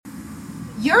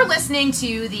You're listening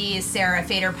to the Sarah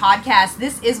Fader podcast.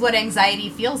 This is what anxiety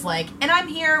feels like. And I'm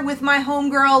here with my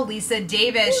homegirl, Lisa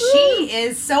Davis. Woo-hoo. She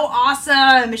is so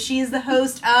awesome. She's the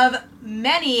host of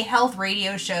many health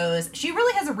radio shows. She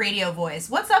really has a radio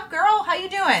voice. What's up, girl? How you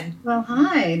doing? Well,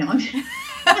 hi. No,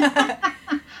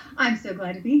 I'm so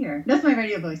glad to be here. That's my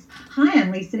radio voice. Hi,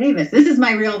 I'm Lisa Davis. This is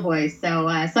my real voice. So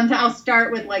sometimes I'll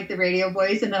start with like the radio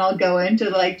voice and then I'll go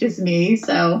into like just me.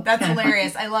 So that's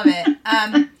hilarious. I love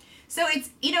it. So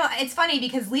it's funny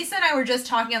because Lisa and I were just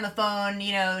talking on the phone,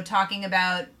 talking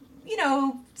about,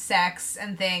 sex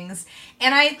and things.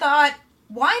 And I thought,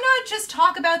 why not just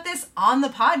talk about this on the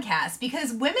podcast?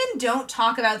 Because women don't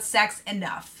talk about sex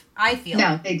enough, I feel.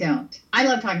 No, they don't. I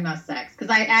love talking about sex because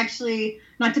I actually,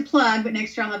 not to plug, but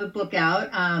next year I'll have a book out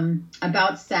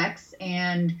about sex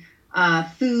and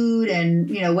food and,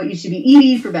 what you should be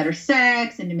eating for better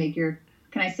sex and to make your,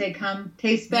 can I say, cum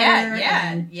taste better?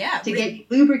 Yeah. To get you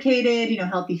lubricated,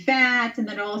 healthy fats, and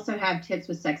then also have tips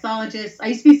with sexologists. I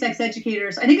used to be sex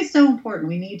educator, so I think it's so important.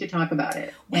 We need to talk about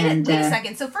it. Wait a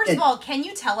second. So first of all, can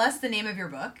you tell us the name of your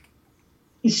book?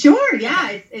 Sure.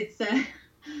 Yeah. Okay. It's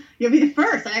you'll be the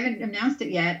first. I haven't announced it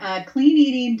yet. Clean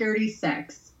Eating, Dirty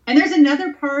Sex. And there's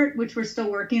another part which we're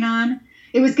still working on.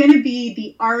 It was going to be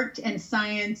the art and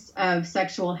science of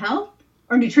sexual health.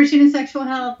 Or nutrition and sexual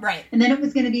health. Right. And then it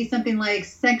was going to be something like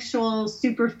sexual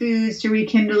superfoods to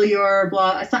rekindle your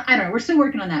blah. I don't know. We're still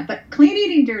working on that. But Clean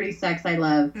Eating, Dirty Sex, I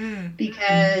love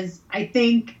because I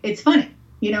think it's funny.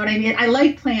 You know what I mean? I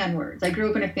like play on words. I grew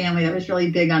up in a family that was really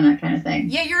big on that kind of thing.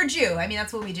 Yeah, you're a Jew. I mean,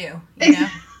 that's what we do.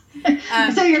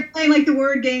 So you're playing like the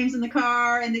word games in the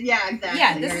car and yeah, exactly.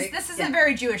 Yeah, this is a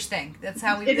very Jewish thing. That's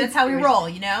how we roll,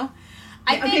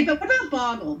 Okay, but what about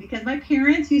Boggle? Because my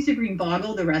parents used to bring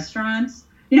Boggle to restaurants.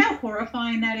 You know how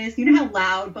horrifying that is? You know how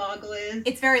loud Boggle is?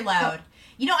 It's very loud.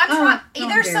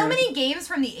 There's so many games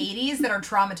from the 80s that are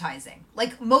traumatizing.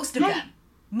 Like, most of them.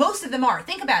 Most of them are.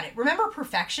 Think about it. Remember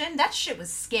Perfection? That shit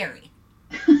was scary.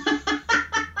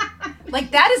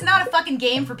 Like, that is not a fucking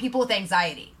game for people with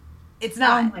anxiety. It's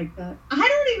not. Oh my God. I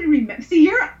don't even remember. See,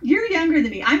 you're younger than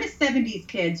me. I'm a 70s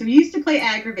kid, so we used to play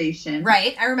Aggravation.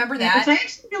 Right. I remember that. Which I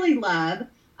actually really love.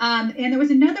 And there was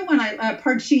another one,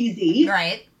 Parcheesi.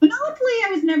 Right. Monopoly, I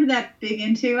was never that big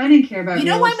into. I didn't care about You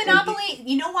know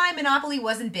why Monopoly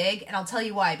wasn't big? And I'll tell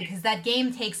you why. Because that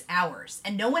game takes hours.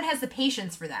 And no one has the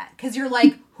patience for that. Because you're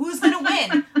like, who's going to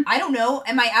win? I don't know.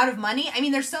 Am I out of money? I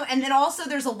mean, and then also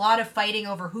there's a lot of fighting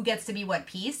over who gets to be what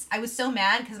piece. I was so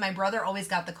mad because my brother always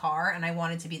got the car and I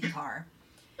wanted to be the car.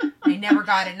 And I never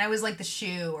got it. And I was like the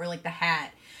shoe or like the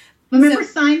hat. Remember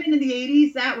Simon in the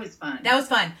 80s? That was fun. That was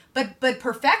fun. But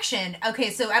Perfection, okay,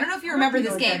 so I don't know if you remember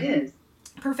this game. What that is.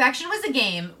 Perfection was a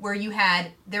game where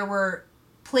there were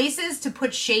places to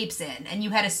put shapes in, and you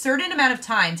had a certain amount of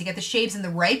time to get the shapes in the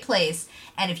right place,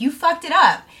 and if you fucked it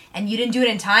up and you didn't do it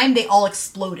in time, they all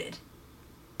exploded.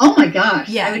 Oh my gosh.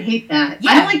 Yeah. I would hate that.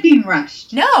 Yeah. I don't like being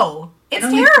rushed. No. It's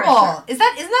terrible. Isn't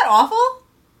that awful?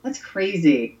 That's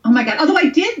crazy. Oh my God. Although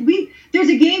there's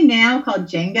a game now called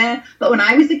Jenga, but when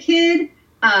I was a kid,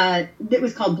 it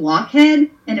was called Blockhead,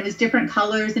 and it was different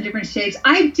colors and different shapes.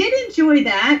 I did enjoy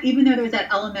that, even though there was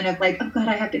that element of like, oh God,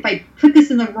 if I put this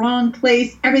in the wrong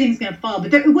place, everything's going to fall.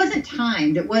 But it wasn't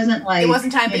timed. It wasn't like... It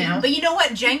wasn't timed. But you know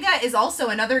what? Jenga is also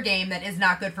another game that is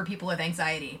not good for people with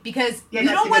anxiety, because you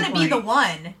don't want to be the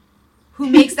one who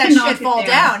makes that shit fall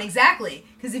down. Exactly.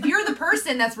 Because if you're the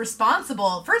person that's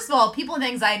responsible, first of all, people with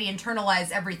anxiety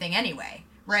internalize everything anyway,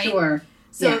 right? Sure.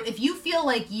 So if you feel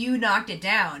like you knocked it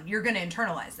down, you're going to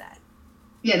internalize that.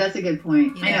 Yeah, that's a good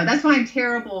point. I know. That's why I'm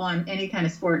terrible on any kind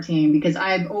of sport team, because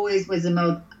I always was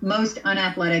the most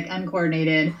unathletic,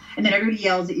 uncoordinated, and then everybody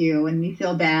yells at you, and you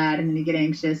feel bad, and then you get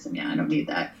anxious, and I don't need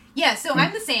that. Yeah, so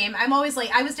I'm the same. I'm always like,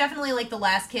 I was definitely like the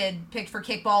last kid picked for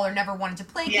kickball or never wanted to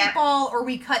play kickball, or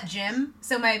we cut gym.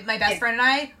 So my best friend and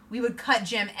I, we would cut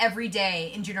gym every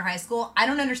day in junior high school. I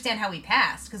don't understand how we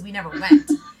passed, because we never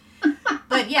went.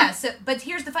 But yeah, but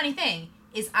here's the funny thing,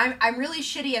 is I'm really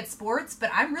shitty at sports, but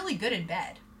I'm really good in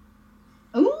bed.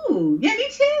 Ooh, yeah, me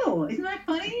too. Isn't that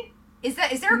funny? Is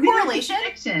there a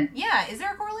correlation? Yeah, is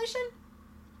there a correlation?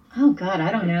 Oh God, I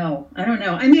don't know.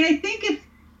 I mean, I think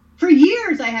for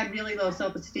years I had really low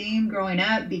self-esteem growing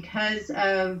up because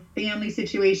of family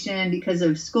situation, because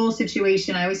of school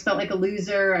situation. I always felt like a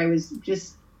loser. I was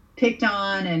just picked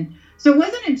on, and so it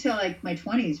wasn't until like my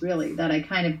 20s really that I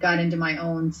kind of got into my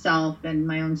own self and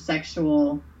my own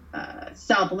sexual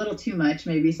self a little too much,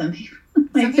 maybe some people.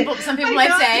 Some people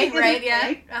might say, right?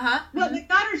 Yeah. Well, my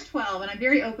daughter's 12, and I'm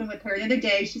very open with her. The other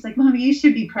day, she's like, "Mommy, you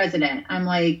should be president." I'm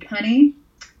like, "Honey,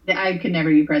 I could never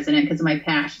be president because of my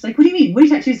past." She's like, "What do you mean? What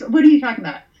are you talking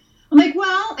about?" I'm like,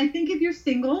 "Well, I think if you're you're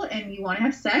single and you want to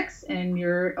have sex and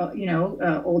you're,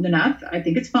 old enough, I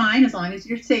think it's fine as long as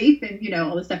you're safe and,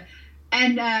 all this stuff.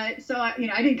 And so, I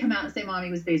didn't come out and say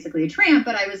mommy was basically a tramp,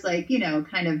 but I was like,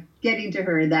 kind of getting to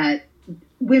her that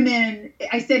women,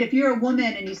 I said, if you're a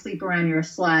woman and you sleep around, you're a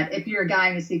slut. If you're a guy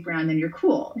and you sleep around, then you're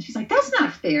cool. And she's like, that's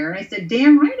not fair. And I said,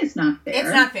 damn right it's not fair. It's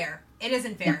not fair. It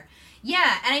isn't fair.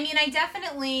 Yeah. And I mean, I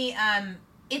definitely,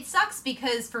 it sucks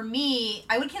because for me,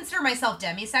 I would consider myself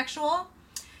demisexual.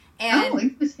 And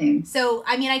interesting. So,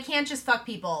 I mean, I can't just fuck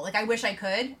people. Like, I wish I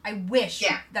could. I wish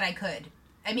that I could.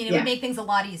 I mean, it would make things a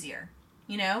lot easier,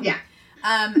 Yeah.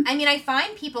 I mean, I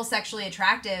find people sexually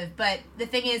attractive, but the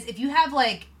thing is, if you have,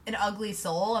 like, an ugly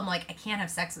soul, I'm like, I can't have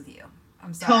sex with you.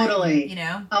 I'm sorry. Totally.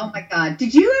 Oh, my God.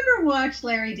 Did you ever watch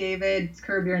Larry David's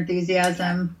Curb Your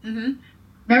Enthusiasm? Yeah. Mm-hmm.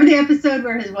 Remember the episode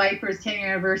where his wife for his 10-year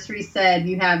anniversary said,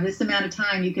 you have this amount of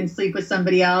time you can sleep with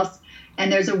somebody else,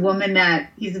 and there's a woman that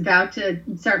he's about to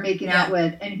start making out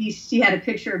with, and she had a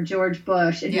picture of George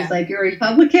Bush, and he's like, you're a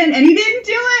Republican? And he didn't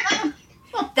do it.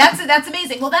 That's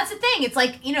amazing. Well, that's the thing. It's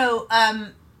like,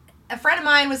 a friend of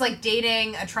mine was like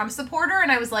dating a Trump supporter,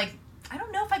 and I was like, I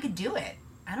don't know if I could do it.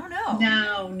 I don't know.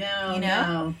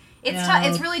 No. It's tough.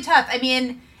 It's really tough. I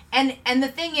mean, and the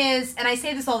thing is, and I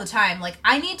say this all the time, like,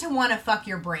 I need to want to fuck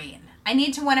your brain. I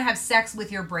need to want to have sex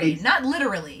with your brain. Not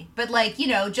literally, but like,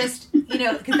 just,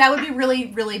 because that would be really,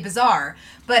 really bizarre.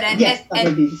 But, that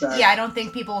would be bizarre. Yeah, I don't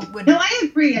think people would. No, I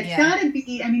agree. It's got to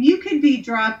be, I mean, you could be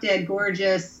drop dead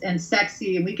gorgeous and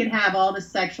sexy, and we could have all the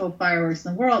sexual fireworks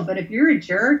in the world. But if you're a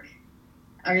jerk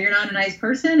or you're not a nice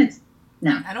person,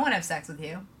 no. I don't want to have sex with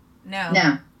you. No.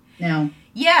 Yeah.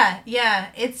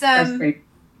 It's,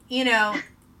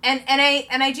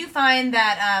 and I do find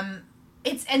that,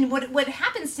 and what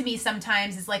happens to me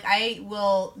sometimes is like I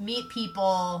will meet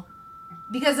people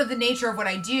because of the nature of what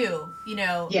I do,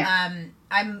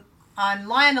 I'm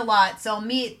online a lot, so I'll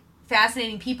meet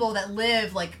fascinating people that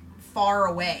live like far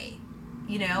away,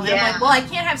 and I'm like, well, I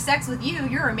can't have sex with you.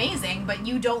 You're amazing, but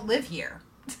you don't live here.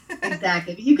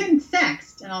 Exactly. You can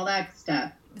sext and all that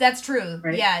stuff. That's true.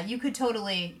 Right? Yeah, you could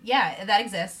totally. Yeah, that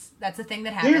exists. That's a thing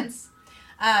that happens.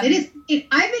 It is.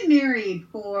 I've been married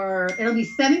it'll be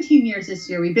 17 years this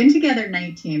year. We've been together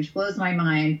 19, which blows my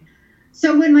mind.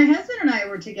 So when my husband and I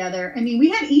were together, I mean, we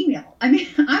had email. I mean,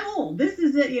 I'm old. This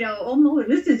is it,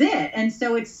 this is it. And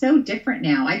so it's so different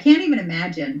now. I can't even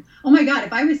imagine. Oh my God,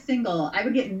 if I was single, I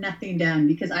would get nothing done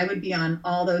because I would be on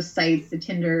all those sites, the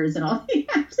Tinders and all the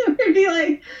apps. So it would be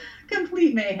like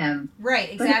complete mayhem.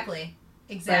 Right, exactly.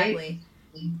 Right?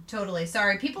 Totally.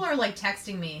 Sorry, people are like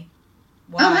texting me.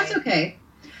 Why? Oh, that's okay.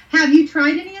 Have you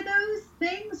tried any of those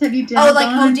things? Have you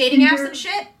done dating apps and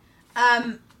shit?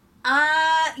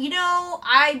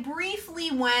 I briefly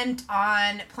went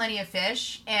on Plenty of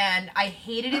Fish, and I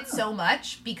hated it so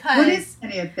much because what is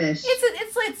Plenty of Fish?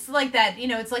 It's like that,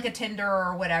 it's like a Tinder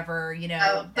or whatever, Oh,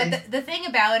 okay. But the thing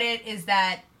about it is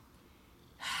that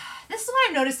this is what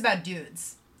I've noticed about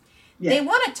dudes. Yeah. They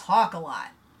want to talk a lot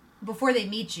before they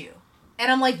meet you.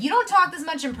 And I'm like, you don't talk this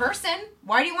much in person.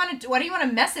 Why do you want to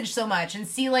message so much and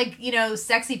see like,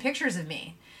 sexy pictures of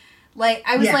me? Like,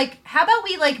 I was like, how about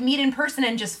we like meet in person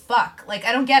and just fuck? Like,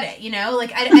 I don't get it,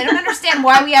 Like, I don't understand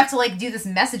why we have to like do this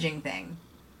messaging thing.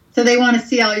 So they want to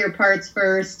see all your parts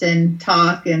first and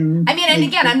talk and... I mean, and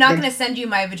again, I'm not going to send you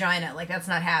my vagina. Like, that's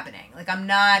not happening. Like, I'm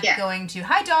not going to,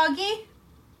 hi, doggy.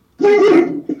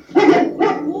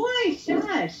 Boy,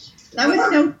 shush. That was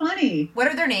so funny. What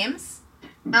are their names?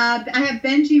 I have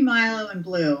Benji, Milo, and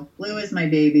Blue. Blue is my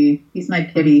baby. He's my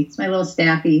pitty. He's my little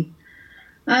staffy.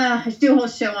 I should do a whole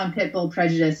show on Pitbull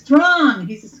Prejudice. Strong!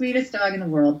 He's the sweetest dog in the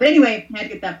world. But anyway, I had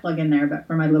to get that plug in there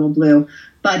for my little Blue.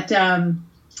 But, such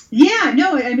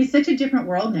a different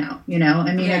world now,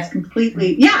 it's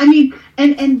completely,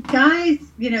 and guys,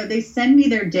 they send me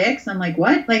their dicks. I'm like,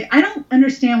 what? Like, I don't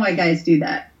understand why guys do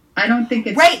that. I don't think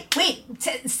it's... Right, wait,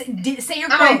 say your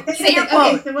quote. Say your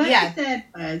quote. Okay, so what I said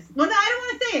was... Well, no, I don't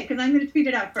want to say it because I'm going to tweet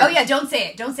it out first. Oh, yeah, don't say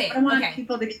it. I don't want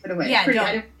people to give it away. Yeah,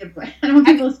 I don't want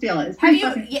people to steal it.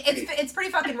 It's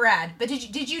pretty fucking rad. But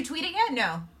did you tweet it yet?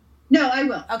 No. No, I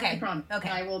will. Okay. I promise. Okay.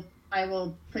 I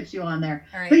will put you on there.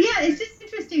 All right. But yeah, it's just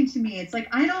interesting to me. It's like,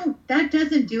 that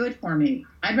doesn't do it for me.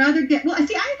 I'd rather I'd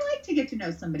like to get to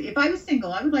know somebody. If I was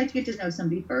single, I would like to get to know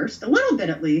somebody first, a little bit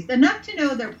at least, enough to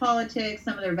know their politics,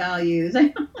 some of their values.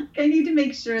 I need to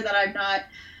make sure that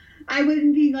I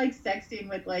wouldn't be like sexting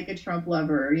with like a Trump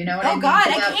lover, you know what I mean? Oh God,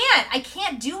 I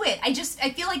can't do it. I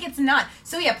feel like it's not.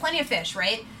 So yeah, Plenty of Fish,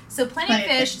 right? So Plenty of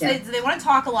Fish, they want to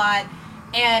talk a lot.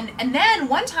 And then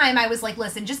one time I was like,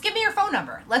 listen, just give me your phone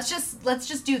number. Let's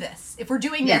just do this. If we're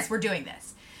doing this, we're doing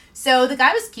this. So the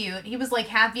guy was cute. He was like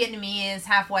half Vietnamese,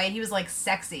 half white. He was like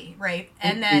sexy, right?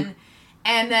 And then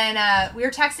we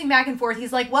were texting back and forth.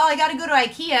 He's like, well, I got to go to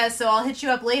IKEA, so I'll hit you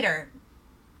up later.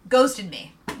 Ghosted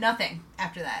me. Nothing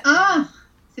after that. Oh,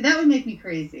 see, that would make me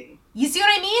crazy. You see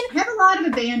what I mean? I have a lot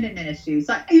of abandonment issues.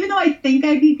 So even though I think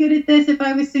I'd be good at this if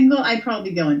I was single, I'd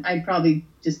probably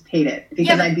just hate it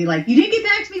because I'd be like, you didn't get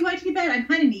back to me. Why'd you get back? I'm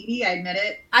kind of needy. I admit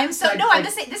it. I'm the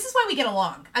same. This is why we get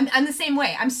along. I'm the same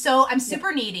way. I'm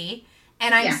super needy.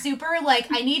 And I'm super, like,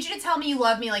 I need you to tell me you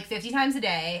love me, like, 50 times a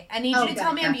day. I need you to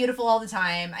tell me I'm beautiful all the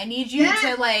time. I need you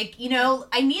to, like,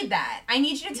 I need that. I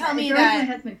need you to tell me that. My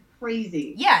husband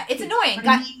crazy. Yeah, it's annoying.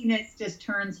 My neediness just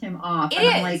turns him off.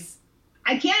 I'm like,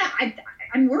 I can't.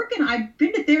 I'm working. I've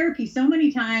been to therapy so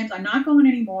many times. I'm not going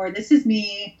anymore. This is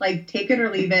me. Like, take it or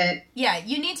leave it. Yeah,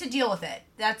 you need to deal with it.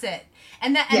 That's it.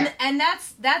 And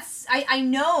that's I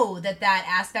know that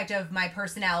aspect of my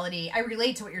personality, I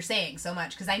relate to what you're saying so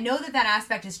much because I know that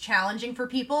aspect is challenging for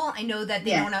people. I know that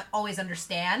they don't always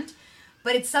understand,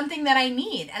 but it's something that I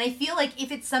need. And I feel like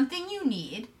if it's something you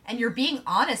need and you're being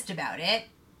honest about it,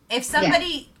 if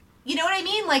somebody, you know what I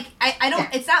mean? Like, I don't,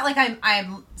 it's not like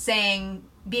I'm saying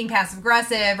being passive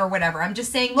aggressive or whatever. I'm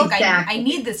just saying, look, I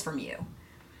need this from you.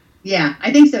 Yeah,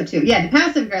 I think so too. Yeah, the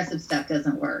passive aggressive stuff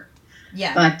doesn't work.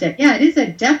 Yeah. But it is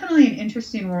definitely an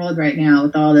interesting world right now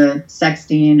with all the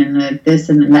sexting and the this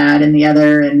and that and the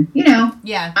other, and yeah,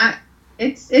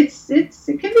 it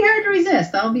can be hard to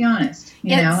resist. I'll be honest.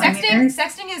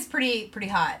 Sexting is pretty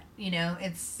hot.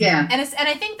 It's and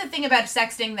I think the thing about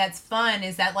sexting that's fun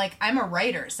is that, like, I'm a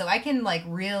writer, so I can, like,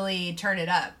 really turn it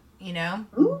up.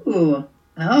 Ooh,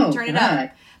 turn it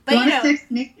up. But sext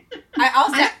me?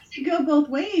 I like to go both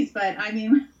ways, but I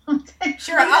mean.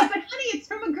 Sure, but honey, it's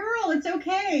from a girl. It's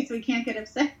okay, so he can't get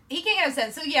upset. He can't get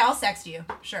upset. So yeah, I'll sext you.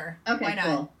 Sure. Okay. Why not?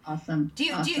 Cool. Awesome. Do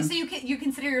you? So you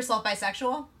consider yourself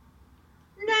bisexual?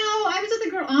 No, I was with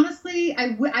a girl. Honestly,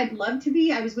 I'd love to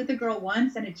be. I was with a girl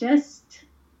once, and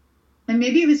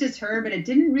maybe it was just her, but it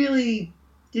didn't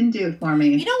do it for me.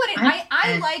 You know what?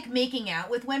 I like making out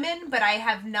with women, but I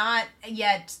have not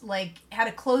yet, like, had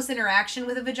a close interaction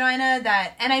with a vagina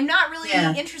and I'm not really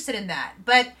interested in that.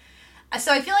 But.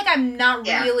 So I feel like I'm not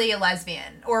really a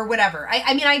lesbian or whatever.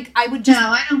 I would just... No,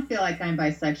 I don't feel like I'm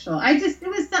bisexual. It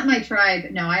was something I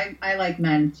tried. No, I like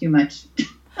men too much.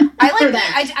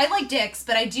 I like dicks,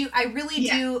 but I do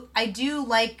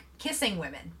like kissing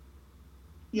women.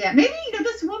 Yeah, maybe,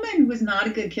 this woman was not a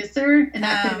good kisser, and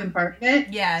that could have been part of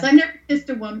it. Yeah. So I've never kissed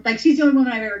a woman. Like, she's the only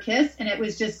woman I've ever kissed, and it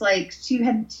was just like, if you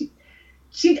have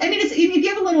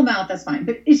a little mouth, that's fine.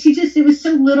 But it was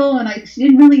so little, and she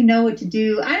didn't really know what to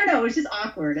do. I don't know. It was just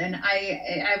awkward. And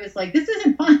I was like, this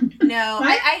isn't fun. No,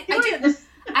 I do. I feel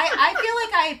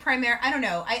like I don't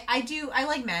know. I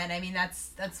like men. I mean,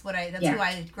 that's who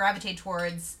I gravitate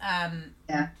towards.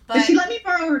 But she let me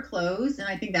borrow her clothes, and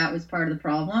I think that was part of the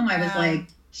problem. I was like,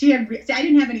 I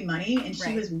didn't have any money, and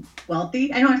she was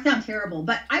wealthy. I know I sound terrible,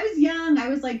 but I was young. I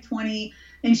was like 20.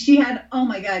 And she had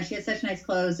such nice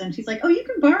clothes. And she's like, oh, you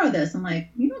can borrow this. I'm like,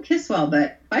 you don't kiss well,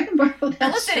 but if I can borrow that.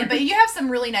 Now listen, but you have some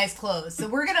really nice clothes. So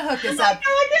we're going to hook this up.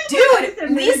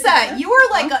 Dude, Lisa, you were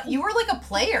like a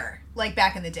player, like,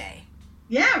 back in the day.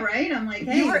 Yeah, right? I'm like,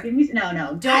 hey, give me... No.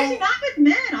 Actually, not with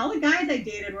men. All the guys I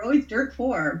dated were always dirt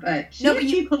poor, but she had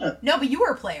cheap clothes. No, but you were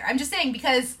a player. I'm just saying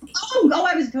because... Oh,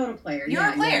 I was a total player. You're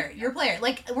a player. Yeah. You're a player.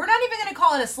 Like, we're not even going to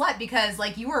call it a slut because,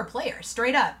 like, you were a player.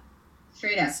 Straight up.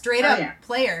 Straight up. Yeah.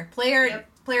 Player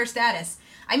status.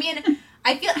 I mean,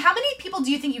 I feel... How many people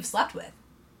do you think you've slept with?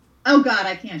 Oh, God,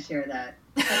 I can't share that.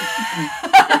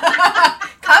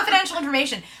 Confidential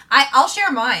information. I'll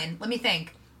share mine. Let me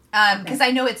think. Because I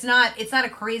know it's not a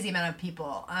crazy amount of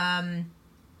people. I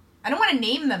don't want to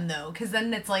name them, though, because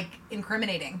then it's, like,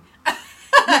 incriminating.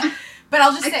 But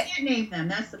I'll just say... I can't name them.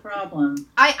 That's the problem.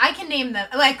 I can name them.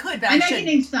 Well, I could, but I shouldn't. I can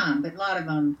name some, but a lot of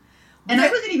them... And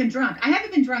I wasn't even drunk. I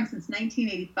haven't been drunk since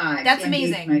 1985. That's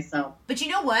amazing. Myself. But you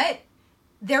know what?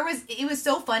 It was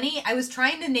so funny. I was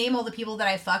trying to name all the people that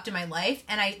I fucked in my life,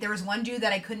 and there was one dude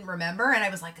that I couldn't remember, and I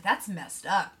was like, that's messed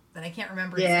up that I can't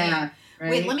remember his name.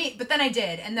 Right. Wait, but then I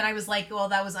did, and then I was like, well,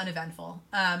 that was uneventful.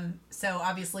 So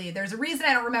obviously there's a reason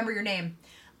I don't remember your name.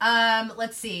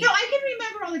 Let's see. No, I can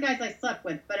remember all the guys I slept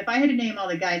with, but if I had to name all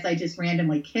the guys I just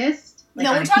randomly kissed, like,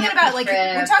 no, we're talking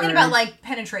about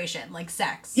penetration, like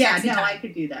sex. Yeah, no, time. I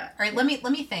could do that. All right, let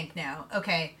me think now.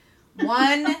 Okay,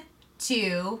 1,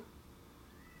 2.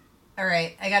 All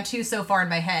right, I got 2 so far in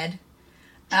my head.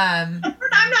 I'm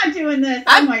not doing this.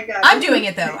 Oh my God. I'm doing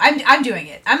it though. I'm doing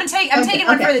it. I'm taking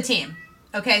one for the team.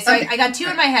 Okay, so I got 2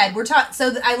 in my head.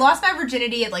 So I lost my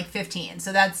virginity at like 15.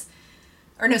 So that's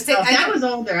Or no, Oh, that was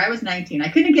older. I was 19. I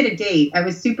couldn't get a date. I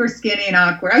was super skinny and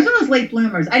awkward. I was one of those late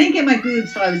bloomers. I didn't get my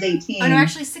boobs till I was 18. Oh, no,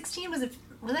 actually 16, was I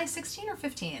 16 or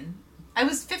 15? I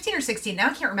was 15 or 16. Now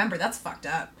I can't remember. That's fucked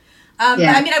up.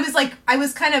 Yeah. I mean, I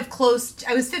was kind of close.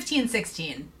 I was 15,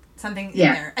 16. Something in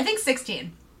there. I think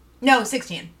 16. No,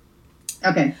 16.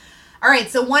 Okay. All right,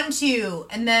 so 1, 2,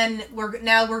 and then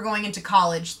we're going into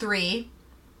college. 3,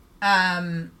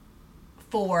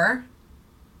 4,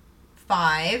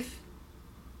 5.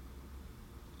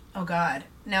 Oh God!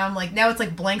 Now it's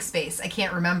like blank space. I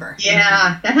can't remember.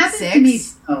 Yeah, that happens 6. to me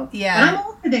too. Yeah, but I'm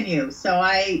older than you, so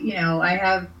I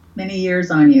have many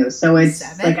years on you. So it's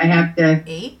 7, like I have to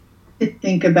 8 to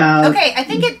think about. Okay, I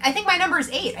think my number is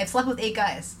 8. I've slept with 8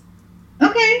 guys.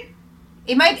 Okay.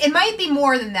 It might be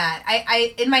more than that.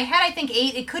 I in my head I think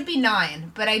 8. It could be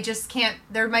 9, but I just can't.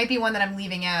 There might be one that I'm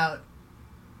leaving out.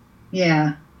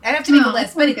 Yeah. I'd have to make a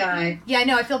list, but guy. Yeah, I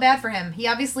know. I feel bad for him. He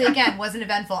obviously again wasn't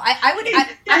eventful. I'm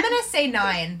gonna say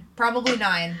 9, probably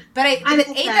 9, but 8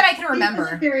 that I can remember. He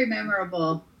wasn't very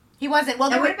memorable. He wasn't.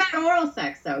 Well, what about oral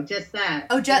sex though? Just that.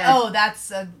 Oh, that's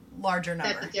a larger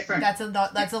number. That's a different.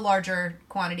 That's a larger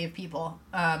quantity of people.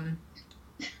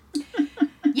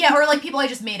 Yeah, or like people I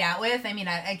just made out with. I mean,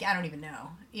 I don't even know.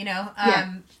 You know.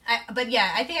 But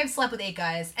yeah, I think I've slept with 8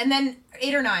 guys, and then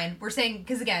 8 or 9. We're saying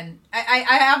because again,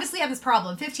 I obviously have this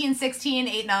problem. 15, 16,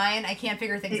 8, 9. I can't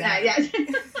figure things out. Yeah.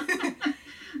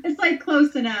 It's like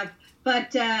close enough.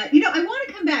 But, I want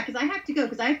to come back because I have to go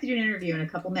because I have to do an interview in a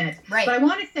couple minutes. Right. But I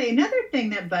want to say another thing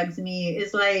that bugs me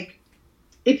is like,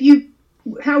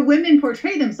 how women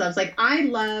portray themselves. Like, I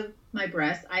love my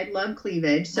breasts. I love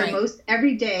cleavage. So most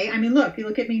every day, I mean, look, you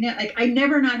look at me now, like I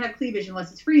never not have cleavage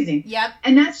unless it's freezing. Yep.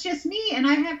 And that's just me. And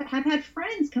I have had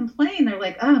friends complain. They're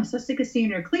like, oh, I'm so sick of seeing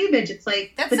your cleavage. It's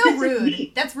like, that's so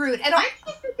rude. That's rude. And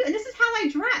this is how I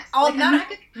dress.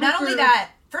 Not only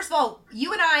that, first of all,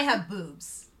 you and I have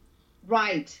boobs.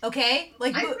 Right. Okay.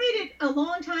 Like I waited a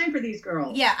long time for these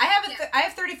girls. Yeah, I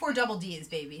have 34 double D's,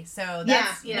 baby. So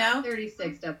that's you know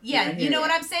 36 double. Yeah, you know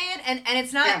what I'm saying? And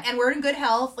it's not and we're in good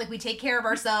health. Like we take care of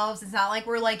ourselves. It's not like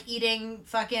we're like eating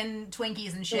fucking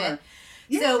Twinkies and shit. Sure.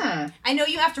 Yeah. So I know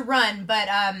you have to run, but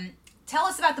tell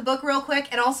us about the book real quick,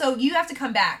 and also you have to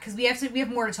come back because we have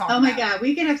more to talk about. Oh my God,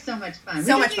 we can have so much fun.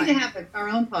 We need to have our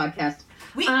own podcast.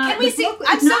 Can we see?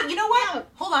 You know what?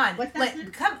 Hold on. What's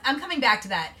that? I'm coming back to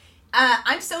that.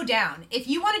 I'm so down. If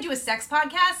you want to do a sex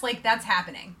podcast, like that's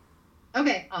happening.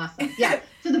 Okay, awesome. Yeah.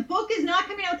 So the book is not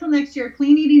coming out till next year,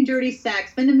 Clean Eating, Dirty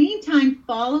Sex. But in the meantime,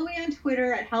 follow me on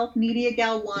Twitter at Health Media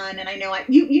Gal 1. And I know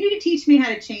you need to teach me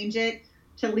how to change it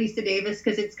to Lisa Davis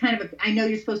because it's kind of I know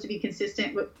you're supposed to be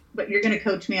consistent, but you're going to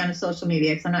coach me on a social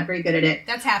media because I'm not very good at it.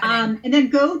 That's happening. And then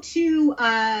go to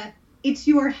It's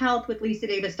Your Health with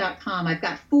LisaDavis.com. I've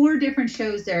got 4 different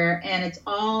shows there, and it's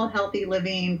all healthy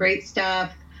living, great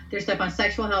stuff. There's stuff on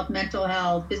sexual health, mental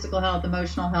health, physical health,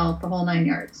 emotional health, the whole 9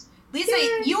 yards. Lisa,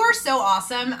 you are so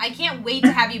awesome. I can't wait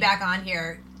to have you back on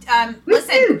here.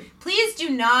 Listen, please do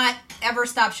not ever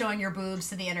stop showing your boobs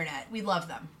to the internet. We love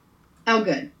them. Oh,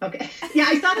 good. Okay. Yeah,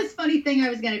 I saw this funny thing I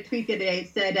was going to tweet the other day.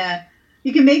 It said,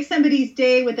 you can make somebody's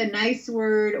day with a nice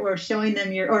word or showing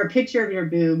them or a picture of your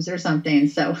boobs or something.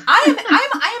 So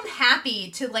I am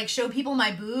happy to like show people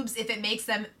my boobs if it makes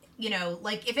them,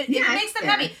 like if it makes them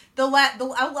happy.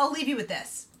 I'll leave you with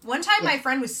this. One time my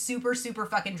friend was super, super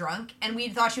fucking drunk and we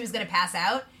thought she was going to pass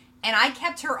out and I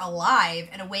kept her alive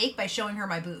and awake by showing her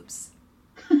my boobs.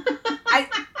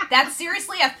 That's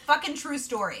seriously a fucking true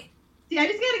story. See, I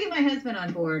just got to get my husband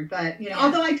on board, but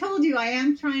although I told you I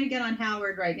am trying to get on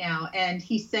Howard right now, and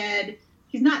he said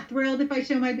he's not thrilled if I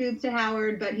show my boobs to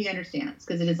Howard, but he understands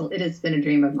because it has been a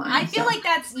dream of mine. I feel like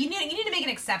that's you need to make an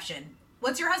exception.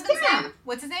 What's your husband's name?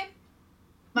 What's his name?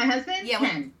 My husband? Yeah,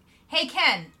 Ken. Hey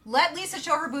Ken, let Lisa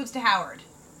show her boobs to Howard.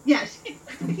 Yeah,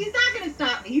 he's not going to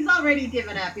stop me. He's already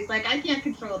given up. He's like, I can't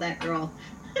control that girl.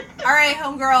 All right,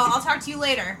 homegirl. I'll talk to you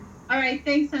later. All right,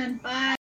 thanks, hon. Bye.